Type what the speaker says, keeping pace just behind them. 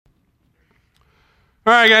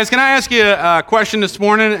All right, guys, can I ask you a question this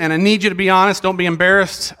morning? And I need you to be honest. Don't be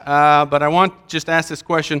embarrassed. But I want to just ask this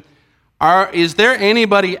question. Is there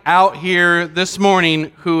anybody out here this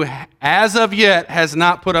morning who, as of yet, has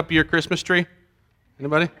not put up your Christmas tree?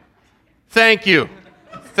 Anybody? Thank you.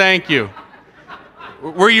 Thank you.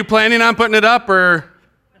 Were you planning on putting it up, or?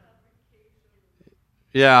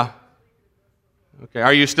 Yeah. Okay,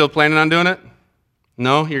 are you still planning on doing it?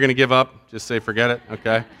 No? You're going to give up? Just say forget it?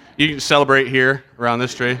 Okay. You can celebrate here around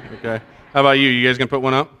this tree? Okay. How about you? You guys going to put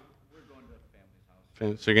one up? We're going to a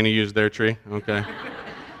family's house. So you're going to use their tree? Okay.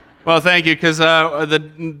 Well, thank you, because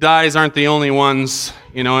the Dyes aren't the only ones,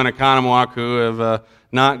 in Economwalk who have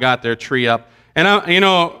not got their tree up. And,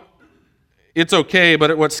 it's okay,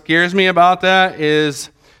 but what scares me about that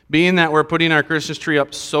is being that we're putting our Christmas tree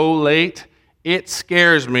up so late, it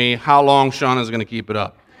scares me how long Shauna's going to keep it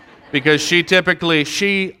up. Because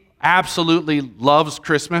she absolutely loves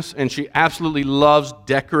Christmas, and she absolutely loves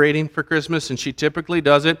decorating for Christmas, and she typically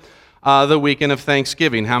does it the weekend of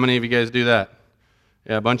Thanksgiving. How many of you guys do that?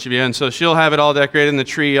 Yeah, a bunch of you. And so she'll have it all decorated in the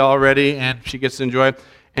tree already, and she gets to enjoy it.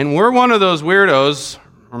 And we're one of those weirdos,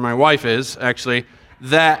 or my wife is, actually,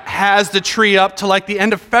 that has the tree up to like the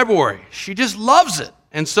end of February. She just loves it.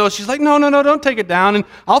 And so she's like, no, don't take it down. And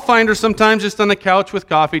I'll find her sometimes just on the couch with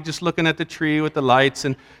coffee, just looking at the tree with the lights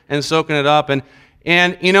and soaking it up. And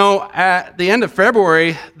at the end of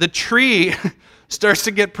February, the tree starts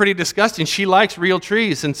to get pretty disgusting. She likes real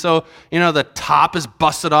trees. And so, the top is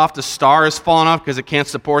busted off, the star is falling off because it can't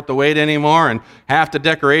support the weight anymore. And half the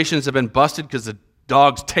decorations have been busted because the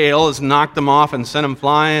dog's tail has knocked them off and sent them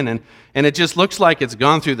flying. And it just looks like it's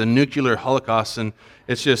gone through the nuclear holocaust. And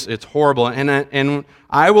it's horrible. And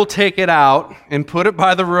I will take it out and put it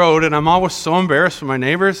by the road. And I'm always so embarrassed for my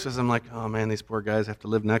neighbors because I'm like, oh man, these poor guys have to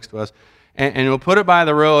live next to us. And we'll put it by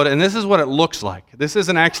the road, and this is what it looks like. This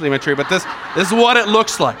isn't actually my tree, but this is what it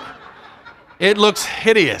looks like. It looks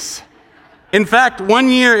hideous. In fact, one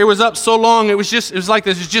year it was up so long, it was like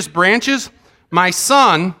this is just branches. My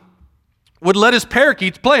son would let his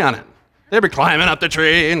parakeets play on it. They'd be climbing up the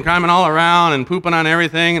tree and climbing all around and pooping on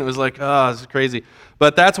everything, and it was like, oh, this is crazy.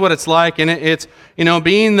 But that's what it's like, and it's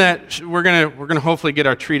being that we're gonna hopefully get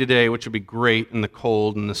our tree today, which would be great in the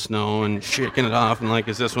cold and the snow and shaking it off and like,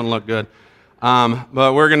 does this one look good?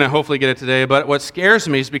 But we're gonna hopefully get it today. But what scares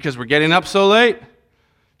me is because we're getting up so late,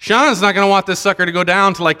 Shauna's not gonna want this sucker to go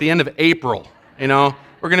down to like the end of April.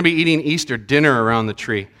 We're gonna be eating Easter dinner around the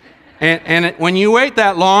tree. And when you wait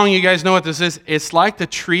that long, you guys know what this is. It's like the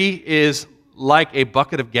tree is like a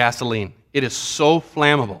bucket of gasoline. It is so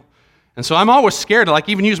flammable. And so I'm always scared to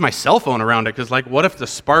even use my cell phone around it because what if the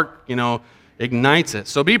spark, ignites it?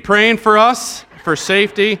 So be praying for us for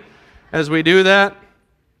safety as we do that.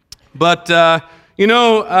 But,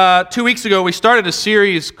 2 weeks ago we started a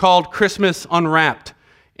series called Christmas Unwrapped.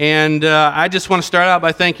 And I just want to start out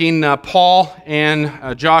by thanking Paul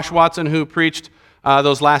and Josh Watson who preached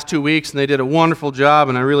those last 2 weeks, and they did a wonderful job,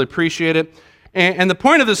 and I really appreciate it. And the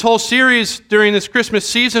point of this whole series during this Christmas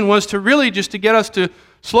season was to really just to get us to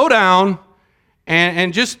slow down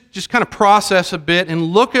and just kind of process a bit and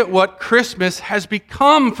look at what Christmas has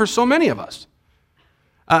become for so many of us.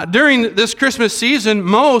 During this Christmas season,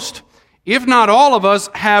 most, if not all of us,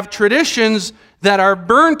 have traditions that are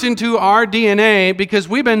burnt into our DNA because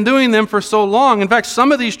we've been doing them for so long. In fact,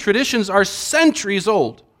 some of these traditions are centuries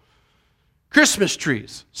old. Christmas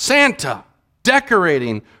trees, Santa,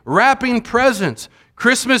 decorating, wrapping presents,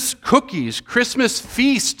 Christmas cookies, Christmas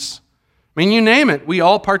feasts. I mean, you name it, we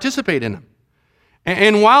all participate in them.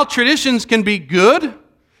 And while traditions can be good,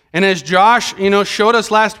 and as Josh, showed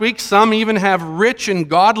us last week, some even have rich and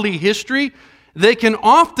godly history, they can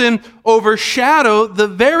often overshadow the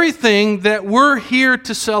very thing that we're here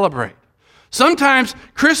to celebrate. Sometimes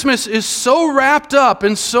Christmas is so wrapped up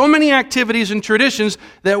in so many activities and traditions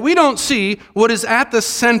that we don't see what is at the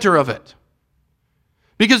center of it.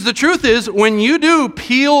 Because the truth is, when you do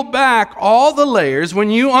peel back all the layers,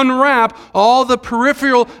 when you unwrap all the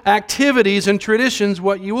peripheral activities and traditions,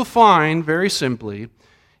 what you will find, very simply,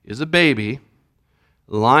 is a baby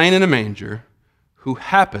lying in a manger who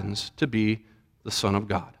happens to be the Son of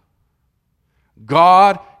God.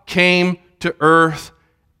 God came to earth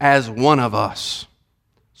as one of us.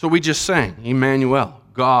 So we just sang, Emmanuel,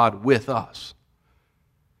 God with us.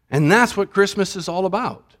 And that's what Christmas is all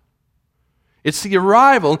about. It's the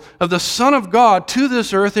arrival of the Son of God to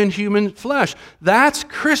this earth in human flesh. That's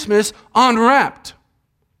Christmas unwrapped.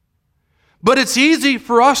 But it's easy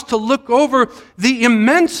for us to look over the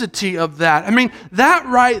immensity of that. I mean, that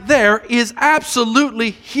right there is absolutely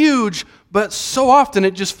huge, but so often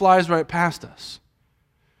it just flies right past us.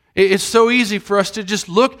 It's so easy for us to just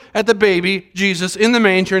look at the baby, Jesus, in the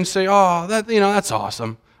manger and say, oh, that's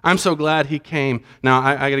awesome. I'm so glad he came. Now,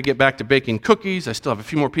 I got to get back to baking cookies. I still have a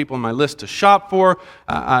few more people on my list to shop for.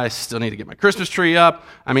 I still need to get my Christmas tree up.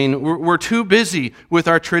 I mean, we're too busy with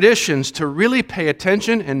our traditions to really pay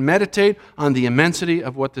attention and meditate on the immensity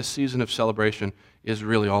of what this season of celebration is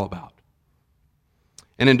really all about.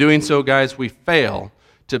 And in doing so, guys, we fail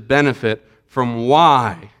to benefit from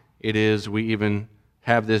why it is we even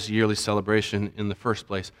have this yearly celebration in the first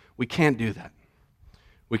place. We can't do that.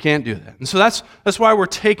 We can't do that. And so that's why we're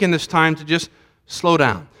taking this time to just slow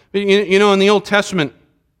down. You know, in the Old Testament,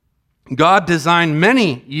 God designed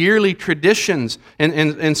many yearly traditions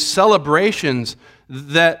and celebrations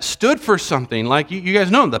that stood for something. Like you guys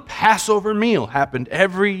know, the Passover meal happened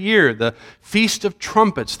every year. The Feast of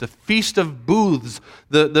Trumpets, the Feast of Booths,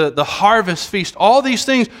 the Harvest Feast. All these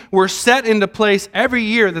things were set into place every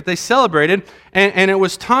year that they celebrated. And it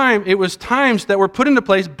was times that were put into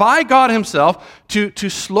place by God himself to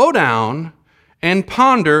slow down and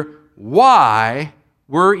ponder why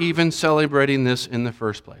we're even celebrating this in the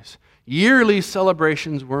first place. Yearly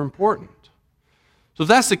celebrations were important. So if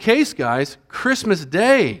that's the case, guys, Christmas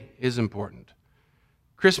Day is important.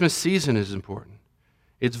 Christmas season is important.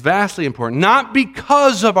 It's vastly important, not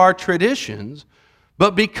because of our traditions,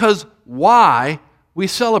 but because why we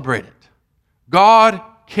celebrate it. God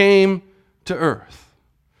came to earth.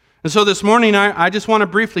 And so this morning, I just want to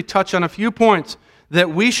briefly touch on a few points that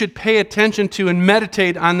we should pay attention to and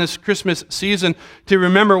meditate on this Christmas season to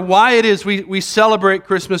remember why it is we celebrate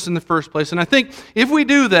Christmas in the first place. And I think if we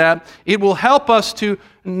do that, it will help us to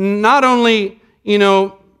not only,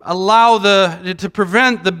 allow to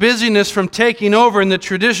prevent the busyness from taking over and the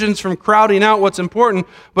traditions from crowding out what's important,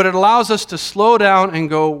 but it allows us to slow down and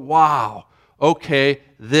go, wow, okay,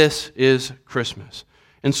 this is Christmas.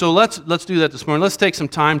 And so let's do that this morning. Let's take some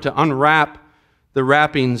time to unwrap the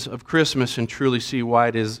wrappings of Christmas and truly see why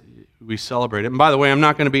it is we celebrate it. And by the way, I'm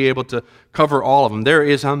not going to be able to cover all of them. There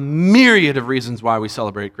is a myriad of reasons why we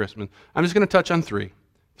celebrate Christmas. I'm just going to touch on three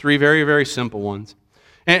very, very simple ones.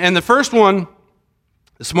 And the first one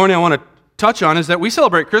this morning I want to touch on is that we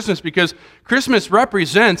celebrate Christmas because Christmas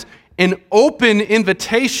represents an open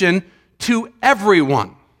invitation to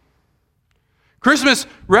everyone. Christmas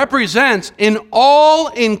represents an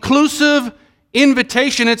all-inclusive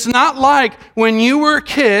invitation. It's not like when you were a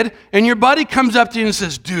kid and your buddy comes up to you and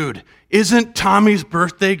says, dude, isn't Tommy's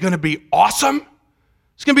birthday going to be awesome?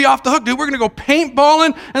 It's going to be off the hook, dude. We're going to go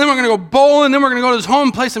paintballing, and then we're going to go bowling, and then we're going to go to his home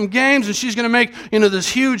and play some games, and she's going to make, this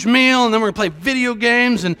huge meal, and then we're going to play video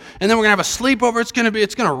games, and then we're going to have a sleepover. It's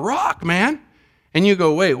going to rock, man. And you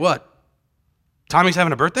go, wait, what? Tommy's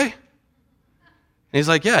having a birthday? And he's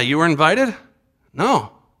like, yeah, you were invited?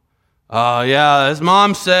 No. Yeah, his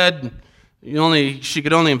mom said she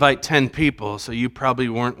could only invite 10 people, so you probably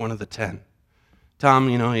weren't one of the 10. Tom,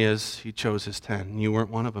 he chose his 10, and you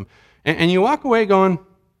weren't one of them. And you walk away going,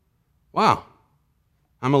 wow,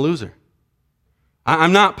 I'm a loser.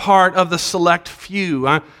 I'm not part of the select few.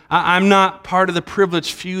 I'm not part of the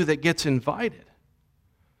privileged few that gets invited.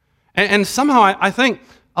 And somehow I think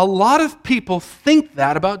a lot of people think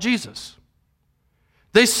that about Jesus.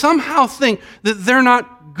 They somehow think that they're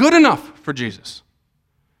not good enough for Jesus.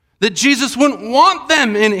 That Jesus wouldn't want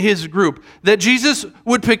them in his group. That Jesus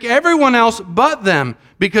would pick everyone else but them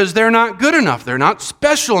because they're not good enough. They're not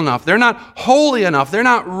special enough. They're not holy enough. They're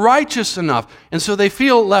not righteous enough. And so they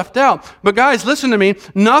feel left out. But guys, listen to me.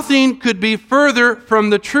 Nothing could be further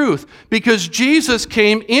from the truth because Jesus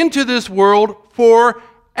came into this world for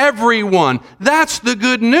everyone. That's the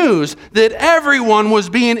good news, that everyone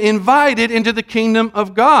was being invited into the kingdom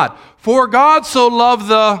of God. For God so loved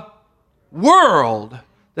the world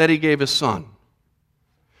that he gave his son.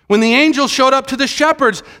 When the angel showed up to the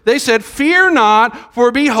shepherds, they said, fear not,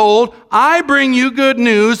 for behold, I bring you good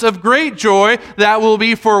news of great joy that will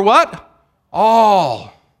be for what?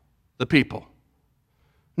 All the people.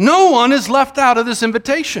 No one is left out of this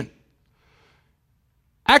invitation.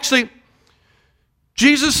 Actually,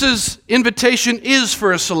 Jesus' invitation is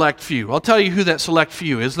for a select few. I'll tell you who that select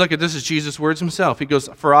few is. Look, this is Jesus' words himself. He goes,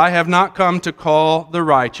 for I have not come to call the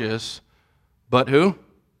righteous, but who?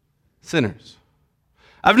 Sinners.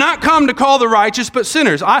 I've not come to call the righteous, but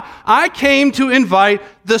sinners. I came to invite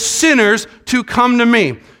the sinners to come to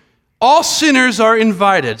me. All sinners are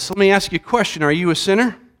invited. So let me ask you a question. Are you a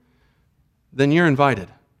sinner? Then you're invited.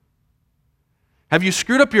 Have you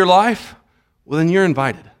screwed up your life? Well, then you're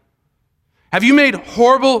invited. Have you made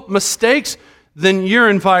horrible mistakes? then you're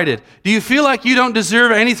invited. Do you feel like you don't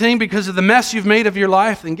deserve anything because of the mess you've made of your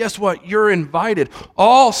life? Then guess what? You're invited.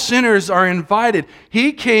 All sinners are invited.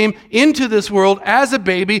 He came into this world as a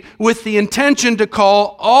baby with the intention to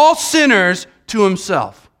call all sinners to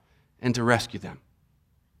himself and to rescue them.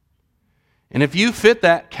 And if you fit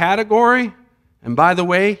that category, and by the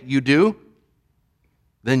way, you do,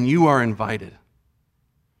 then you are invited.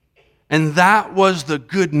 And that was the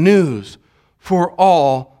good news for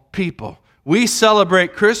all people. We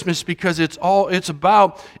celebrate Christmas because it's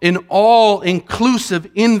about an all-inclusive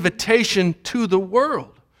invitation to the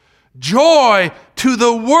world. Joy to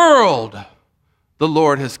the world. The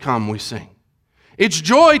Lord has come, we sing. It's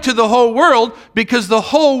joy to the whole world because the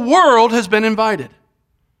whole world has been invited.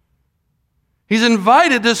 He's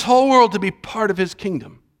invited this whole world to be part of his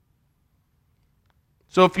kingdom.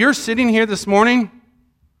 So if you're sitting here this morning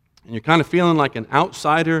and you're kind of feeling like an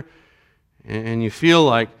outsider and you feel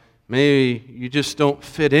like maybe you just don't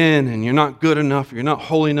fit in and you're not good enough, you're not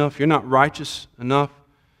holy enough, you're not righteous enough,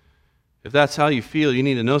 if that's how you feel, you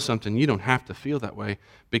need to know something. You don't have to feel that way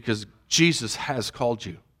because Jesus has called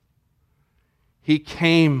you. He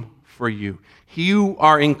came for you. You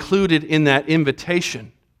are included in that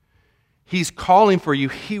invitation. He's calling for you.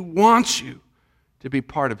 He wants you to be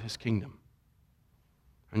part of his kingdom.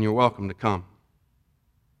 And you're welcome to come.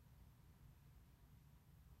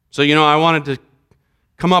 So, I wanted to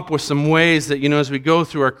come up with some ways that, as we go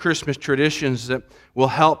through our Christmas traditions that will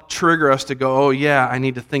help trigger us to go, oh yeah, I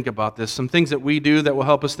need to think about this. Some things that we do that will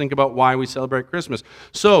help us think about why we celebrate Christmas.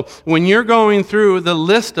 So, when you're going through the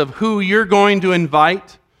list of who you're going to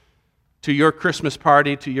invite to your Christmas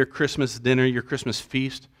party, to your Christmas dinner, your Christmas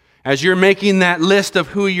feast, as you're making that list of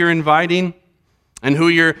who you're inviting and who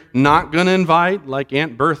you're not going to invite, like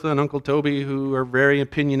Aunt Bertha and Uncle Toby, who are very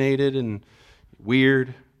opinionated and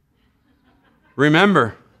weird,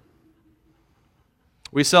 remember,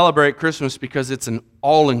 we celebrate Christmas because it's an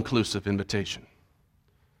all-inclusive invitation.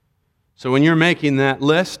 So when you're making that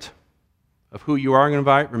list of who you are going to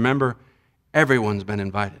invite, remember, everyone's been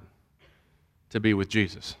invited to be with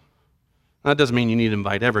Jesus. That doesn't mean you need to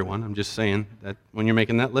invite everyone. I'm just saying that when you're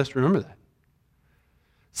making that list, remember that.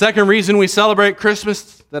 Second reason we celebrate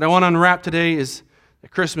Christmas that I want to unwrap today is that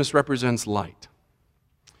Christmas represents light.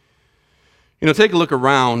 Take a look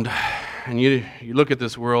around, and you look at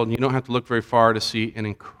this world, and you don't have to look very far to see an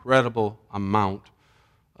incredible amount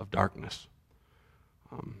of darkness.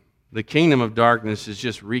 The kingdom of darkness is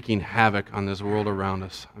just wreaking havoc on this world around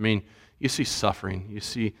us. You see suffering, you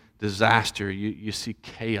see disaster, you see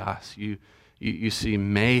chaos, you see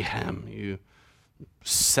mayhem,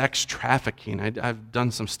 sex trafficking. I've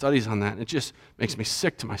done some studies on that, and it just makes me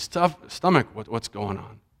sick to my stomach what's going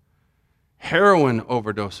on. Heroin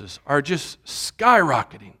overdoses are just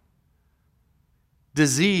skyrocketing.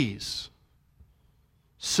 Disease,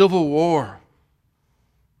 civil war,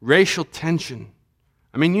 racial tension.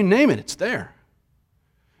 You name it, it's there.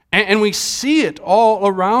 And we see it all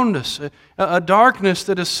around us, a darkness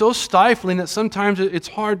that is so stifling that sometimes it's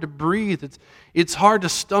hard to breathe. It's hard to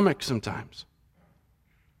stomach sometimes.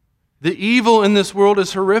 The evil in this world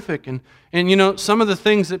is horrific. And some of the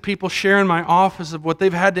things that people share in my office of what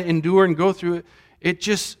they've had to endure and go through, it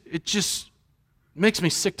just makes me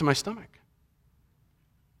sick to my stomach.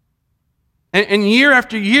 And year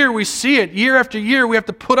after year we see it. Year after year we have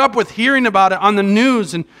to put up with hearing about it on the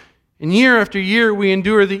news. And year after year we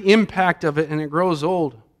endure the impact of it, and it grows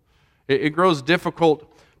old. It grows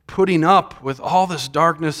difficult putting up with all this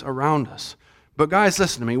darkness around us. But guys,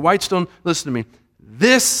 listen to me. Whitestone, listen to me.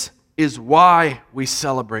 This is why we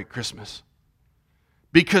celebrate Christmas.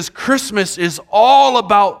 Because Christmas is all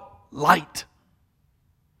about light.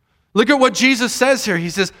 Look at what Jesus says here. He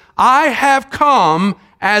says, I have come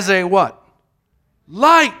as a what?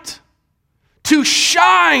 Light. To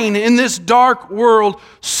shine in this dark world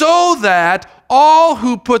so that all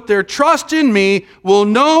who put their trust in me will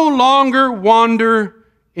no longer wander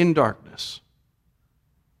in darkness.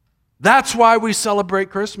 That's why we celebrate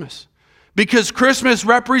Christmas. Because Christmas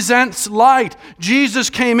represents light. Jesus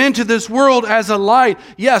came into this world as a light.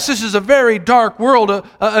 Yes, this is a very dark world,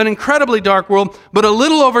 an incredibly dark world, but a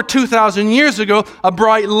little over 2,000 years ago, a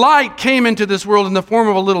bright light came into this world in the form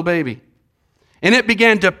of a little baby. And it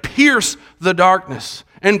began to pierce the darkness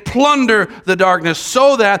and plunder the darkness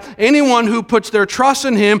so that anyone who puts their trust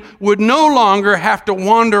in him would no longer have to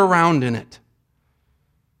wander around in it.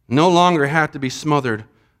 No longer have to be smothered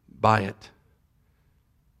by it.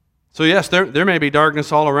 So yes, there may be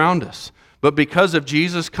darkness all around us, but because of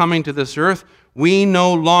Jesus coming to this earth, we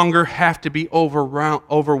no longer have to be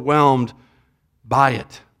overwhelmed by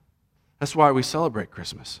it. That's why we celebrate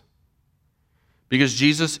Christmas. because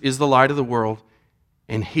Jesus is the light of the world,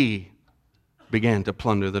 and he began to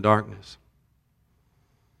plunder the darkness.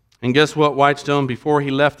 And guess what, Whitestone? Before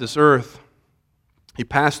he left this earth, he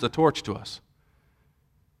passed the torch to us.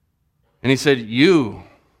 And he said, you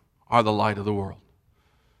are the light of the world.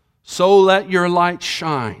 So let your light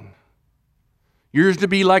shine. Yours to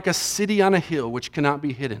be like a city on a hill which cannot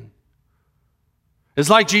be hidden. It's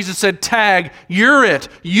like Jesus said, tag, you're it.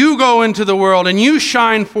 You go into the world and you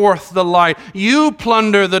shine forth the light. You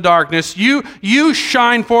plunder the darkness. You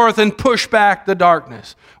shine forth and push back the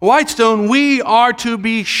darkness. Whitestone, we are to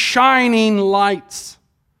be shining lights.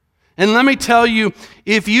 And let me tell you,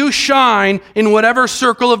 if you shine in whatever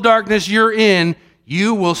circle of darkness you're in,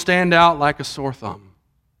 you will stand out like a sore thumb.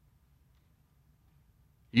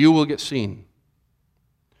 You will get seen.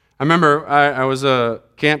 I remember I was a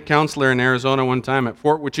camp counselor in Arizona one time at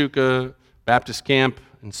Fort Huachuca Baptist Camp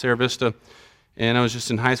in Sierra Vista, and I was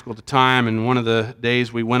just in high school at the time, and one of the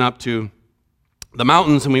days we went up to the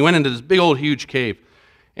mountains, and we went into this big old huge cave,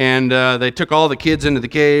 and they took all the kids into the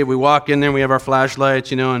cave. We walk in there, we have our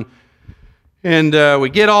flashlights, and we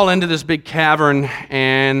get all into this big cavern,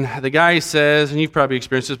 and the guy says, and you've probably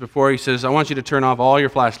experienced this before, he says, I want you to turn off all your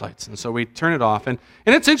flashlights. And so we turn it off. And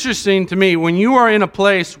it's interesting to me, when you are in a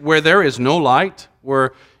place where there is no light,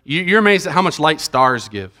 where you're amazed at how much light stars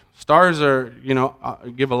give. Stars are,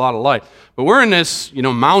 give a lot of light. But we're in this,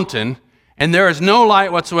 mountain, and there is no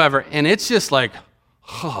light whatsoever. And it's just like,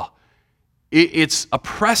 it's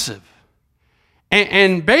oppressive.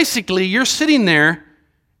 And basically, you're sitting there,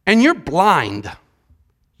 and you're blind.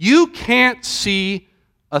 You can't see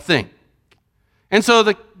a thing. And so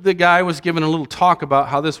the guy was given a little talk about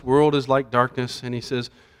how this world is like darkness, and he says,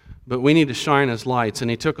 but we need to shine as lights.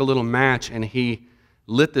 And he took a little match, and he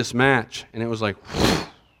lit this match, and it was like,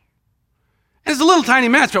 it's a little tiny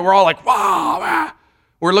match, but we're all like, wow.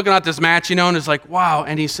 We're looking at this match, and it's like, wow.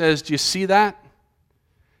 And he says, do you see that?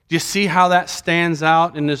 Do you see how that stands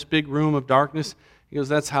out in this big room of darkness? He goes,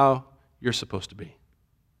 that's how you're supposed to be.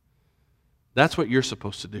 That's what you're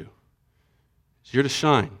supposed to do. You're to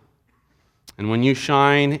shine. And when you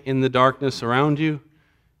shine in the darkness around you,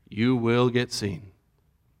 you will get seen.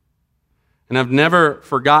 And I've never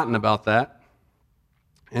forgotten about that.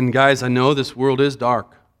 And guys, I know this world is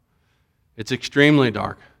dark. It's extremely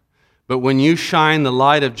dark. But when you shine the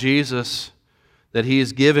light of Jesus that he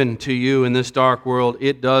has given to you in this dark world,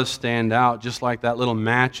 it does stand out, just like that little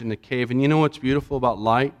match in the cave. And you know what's beautiful about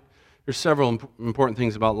light? There's several important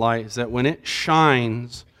things about light, is that when it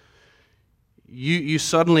shines, you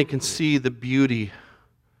suddenly can see the beauty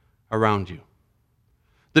around you.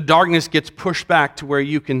 The darkness gets pushed back to where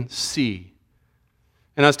you can see.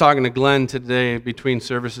 And I was talking to Glenn today between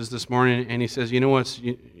services this morning, and he says, you know what's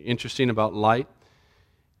interesting about light?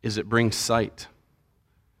 Is it brings sight.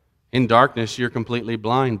 In darkness, you're completely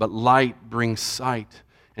blind, but light brings sight.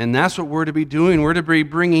 And that's what we're to be doing. We're to be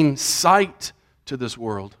bringing sight to this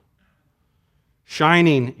world.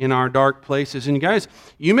 Shining in our dark places. And guys,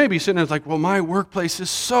 you may be sitting there like, well, my workplace is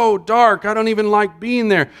so dark, I don't even like being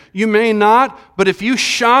there. You may not, but if you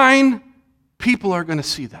shine, people are going to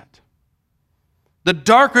see that. The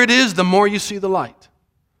darker it is, the more you see the light.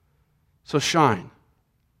 So shine.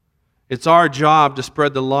 It's our job to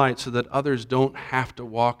spread the light so that others don't have to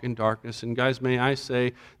walk in darkness. And guys, may I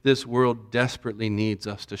say, this world desperately needs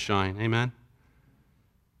us to shine. Amen?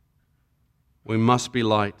 We must be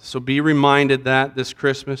light. So be reminded that this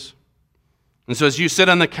Christmas. And so as you sit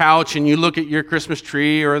on the couch and you look at your Christmas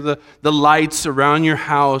tree or the lights around your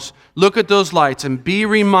house, look at those lights and be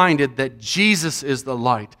reminded that Jesus is the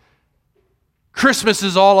light. Christmas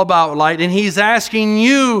is all about light, and he's asking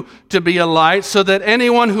you to be a light so that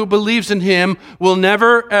anyone who believes in him will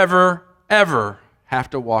never, ever, ever have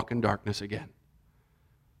to walk in darkness again.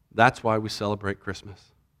 That's why we celebrate Christmas.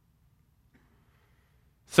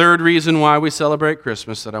 Third reason why we celebrate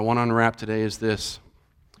Christmas that I want to unwrap today is this.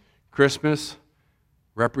 Christmas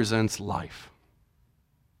represents life.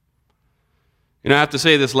 I have to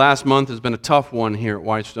say this last month has been a tough one here at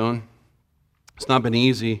Whitestone. It's not been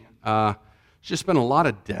easy. It's just been a lot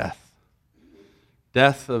of death.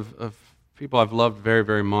 Death of people I've loved very,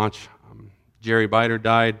 very much. Jerry Biter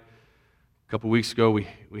died a couple weeks ago.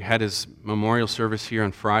 We had his memorial service here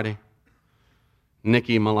on Friday.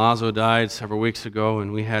 Nikki Malazzo died several weeks ago,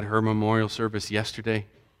 and we had her memorial service yesterday.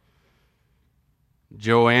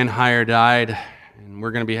 Joanne Heyer died, and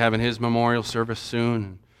we're going to be having his memorial service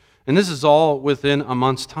soon. And this is all within a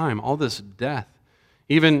month's time, all this death.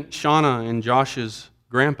 Even Shauna and Josh's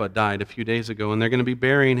grandpa died a few days ago, and they're going to be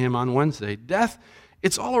burying him on Wednesday. Death,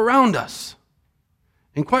 it's all around us.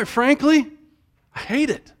 And quite frankly, I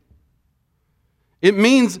hate it. It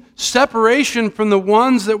means separation from the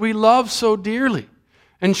ones that we love so dearly.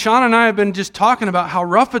 And Sean and I have been just talking about how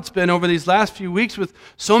rough it's been over these last few weeks with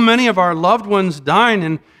so many of our loved ones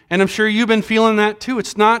dying, and I'm sure you've been feeling that too.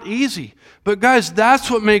 It's not easy. But guys,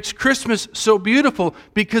 that's what makes Christmas so beautiful,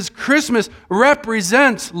 because Christmas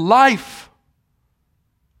represents life.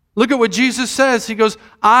 Look at what Jesus says. He goes,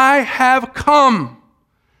 I have come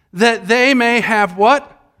that they may have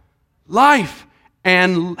what? Life,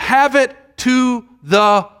 and have it to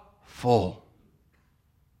the full.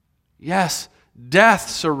 Yes, death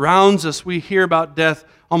surrounds us. We hear about death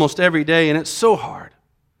almost every day, and it's so hard.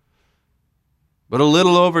 But a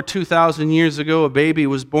little over 2,000 years ago, a baby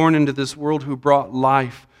was born into this world who brought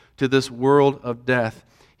life to this world of death.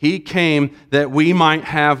 He came that we might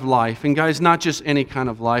have life. And guys, not just any kind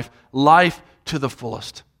of life, life to the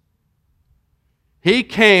fullest. He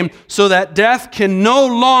came so that death can no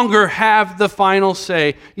longer have the final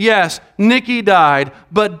say. Yes, Nikki died,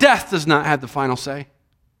 but death does not have the final say.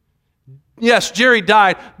 Yes, Jerry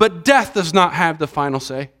died, but death does not have the final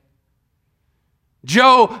say.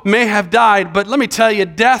 Joe may have died, but let me tell you,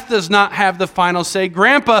 death does not have the final say.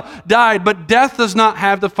 Grandpa died, but death does not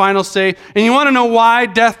have the final say. And you want to know why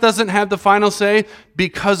death doesn't have the final say?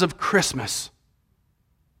 Because of Christmas.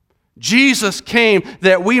 Jesus came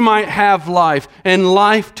that we might have life, and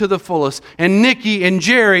life to the fullest. And Nikki and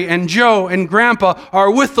Jerry and Joe and Grandpa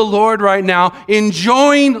are with the Lord right now,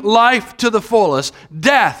 enjoying life to the fullest.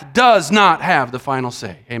 Death does not have the final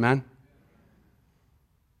say. Amen?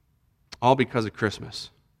 All because of Christmas.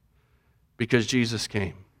 Because Jesus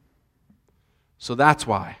came. So that's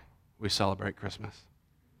why we celebrate Christmas.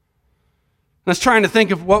 I was trying to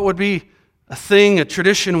think of what would be a thing, a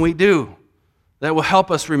tradition we do that will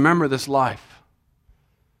help us remember this life.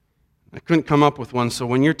 I couldn't come up with one, so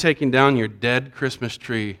when you're taking down your dead Christmas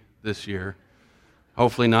tree this year,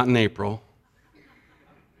 hopefully not in April,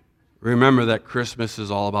 remember that Christmas is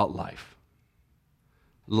all about life.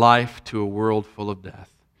 Life to a world full of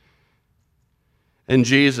death. And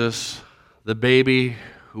Jesus, the baby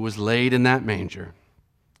who was laid in that manger,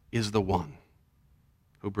 is the one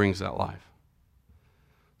who brings that life.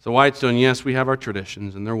 So Whitestone, yes, we have our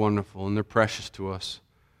traditions, and they're wonderful, and they're precious to us.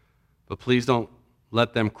 But please don't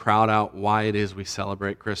let them crowd out why it is we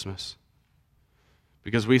celebrate Christmas.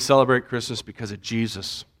 Because we celebrate Christmas because of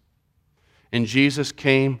Jesus. And Jesus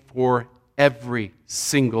came for every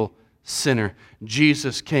single sinner.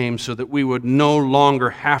 Jesus came so that we would no longer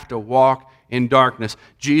have to walk in darkness.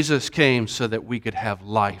 Jesus came so that we could have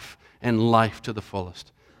life, and life to the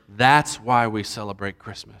fullest. That's why we celebrate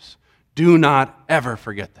Christmas. Do not ever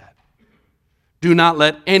forget that. Do not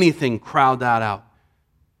let anything crowd that out,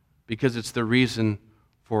 because it's the reason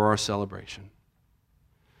for our celebration.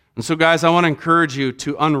 And so, guys, I want to encourage you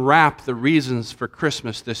to unwrap the reasons for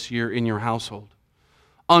Christmas this year in your household.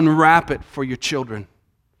 Unwrap it for your children.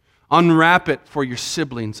 Unwrap it for your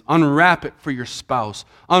siblings. Unwrap it for your spouse.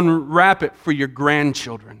 Unwrap it for your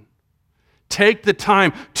grandchildren. Take the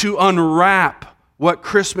time to unwrap what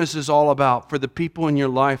Christmas is all about for the people in your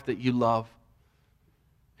life that you love,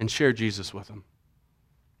 and share Jesus with them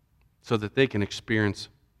so that they can experience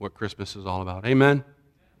what Christmas is all about. Amen?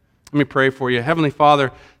 Let me pray for you. Heavenly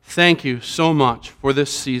Father, thank you so much for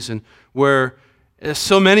this season where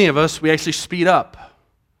so many of us, we actually speed up.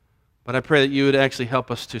 But I pray that you would actually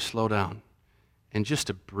help us to slow down and just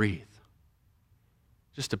to breathe.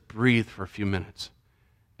 Just to breathe for a few minutes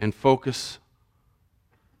and focus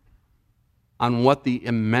on what the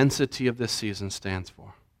immensity of this season stands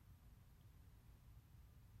for.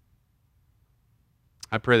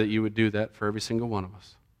 I pray that you would do that for every single one of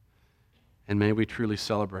us. And may we truly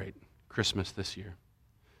celebrate Christmas this year.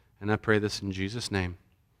 And I pray this in Jesus' name.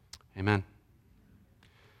 Amen.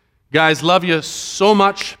 Guys, love you so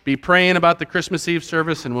much. Be praying about the Christmas Eve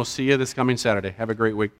service, and we'll see you this coming Saturday. Have a great week.